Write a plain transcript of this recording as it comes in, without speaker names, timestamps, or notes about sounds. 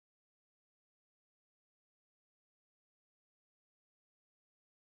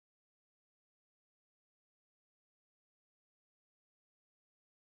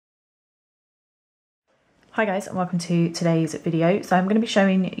Hi guys, and welcome to today's video. So I'm going to be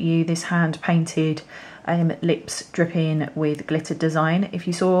showing you this hand painted lips dripping with glitter design. If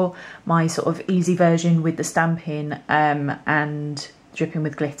you saw my sort of easy version with the stamping and dripping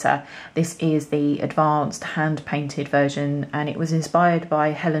with glitter, this is the advanced hand painted version, and it was inspired by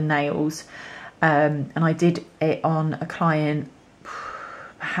Helen Nails, and I did it on a client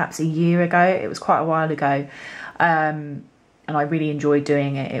perhaps a year ago. It was quite a while ago, and I really enjoyed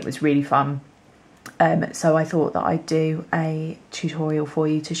doing it. It was really fun. So I thought that I'd do a tutorial for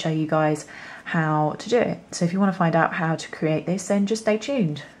you to show you guys how to do it. So if you want to find out how to create this, then just stay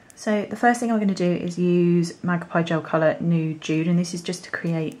tuned. So the first thing I'm going to do is use Magpie Gel Colour Nude Jude, and this is just to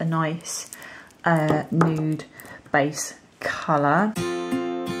create a nice nude base colour.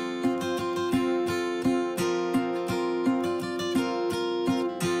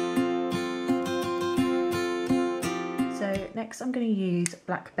 So next I'm going to use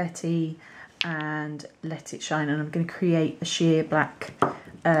Black Betty and Let It Shine, and I'm going to create a sheer black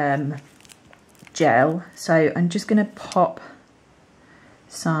gel. So I'm just going to pop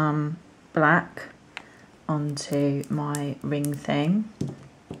some black onto my ring thing,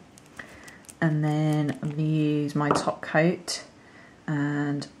 and then I'm going to use my top coat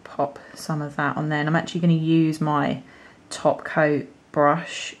and pop some of that on there. And I'm actually going to use my top coat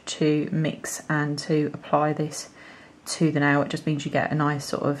brush to mix and to apply this to the nail. It just means you get a nice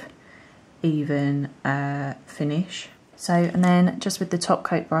sort of even finish. So, and then just with the top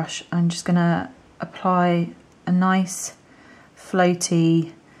coat brush, I'm just gonna apply a nice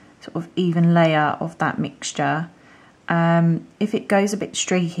floaty sort of even layer of that mixture. If it goes a bit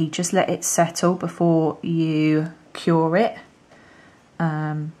streaky, just let it settle before you cure it,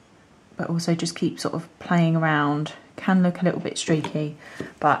 but also just keep sort of playing around. Can look a little bit streaky,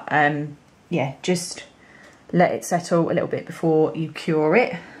 but yeah, just let it settle a little bit before you cure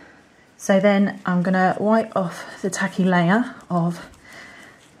it. So then I'm going to wipe off the tacky layer of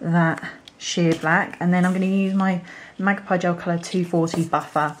that sheer black, and then I'm going to use my Magpie Gel Colour 240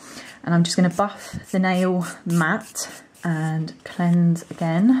 buffer, and I'm just going to buff the nail matte and cleanse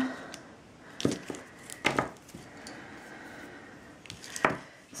again.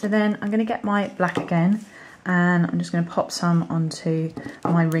 So then I'm going to get my black again, and I'm just going to pop some onto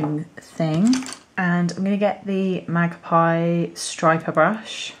my ring thing, and I'm going to get the Magpie striper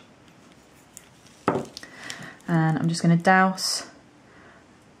brush, and I'm just going to douse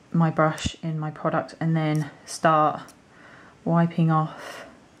my brush in my product and then start wiping off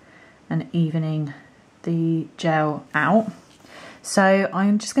and evening the gel out. So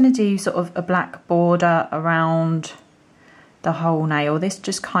I'm just going to do sort of a black border around the whole nail. This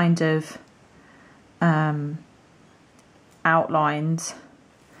just kind of outlines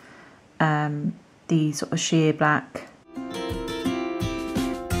the sort of sheer black.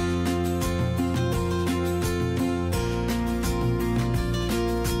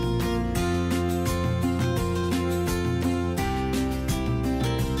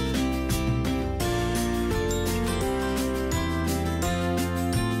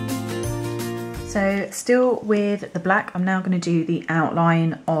 So still with the black, I'm now going to do the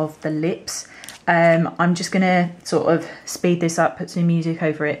outline of the lips. I'm just going to sort of speed this up, put some music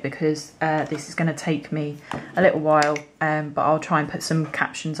over it, because this is going to take me a little while, but I'll try and put some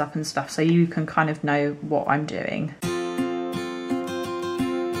captions up and stuff so you can kind of know what I'm doing.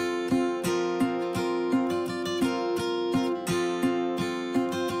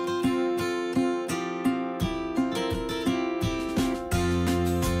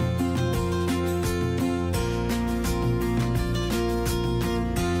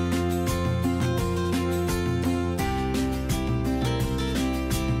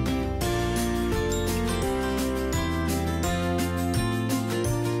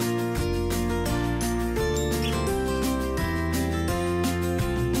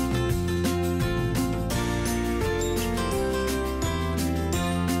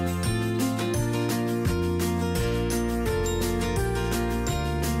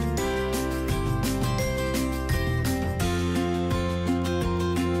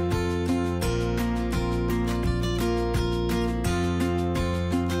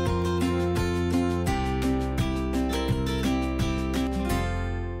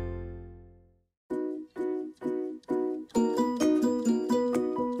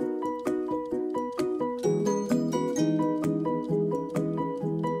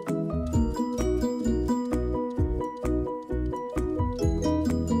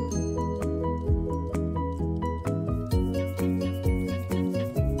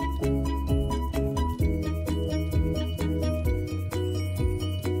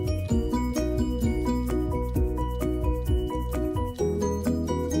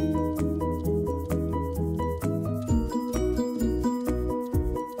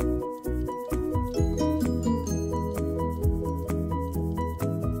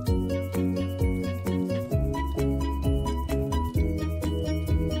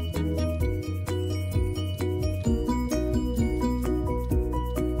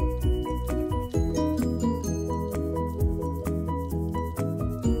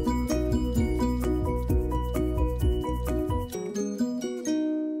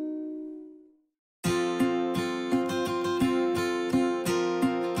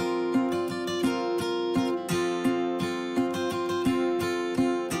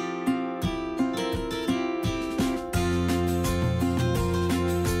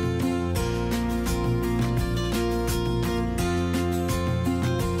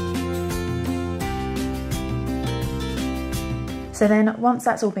 So then once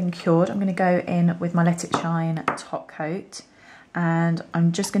that's all been cured, I'm going to go in with my Let It Shine top coat, and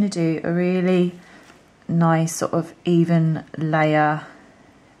I'm just going to do a really nice sort of even layer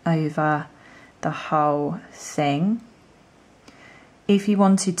over the whole thing. If you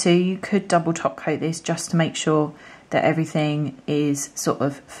wanted to, you could double top coat this just to make sure that everything is sort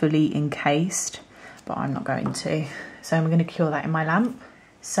of fully encased, but I'm not going to. So I'm going to cure that in my lamp.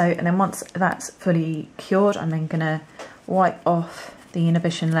 So, and then once that's fully cured, I'm then going to wipe off the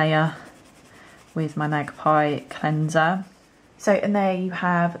inhibition layer with my Magpie cleanser. So, and there you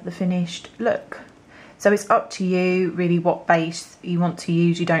have the finished look. So it's up to you really what base you want to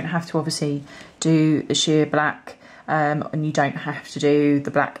use. You don't have to obviously do the sheer black, and you don't have to do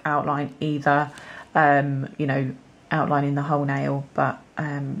the black outline either, you know, outlining the whole nail, but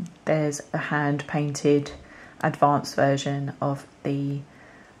there's a hand painted advanced version of the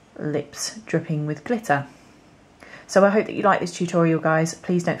lips dripping with glitter. So I hope that you like this tutorial, guys.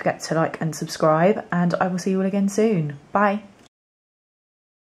 Please don't forget to like and subscribe, and I will see you all again soon. Bye.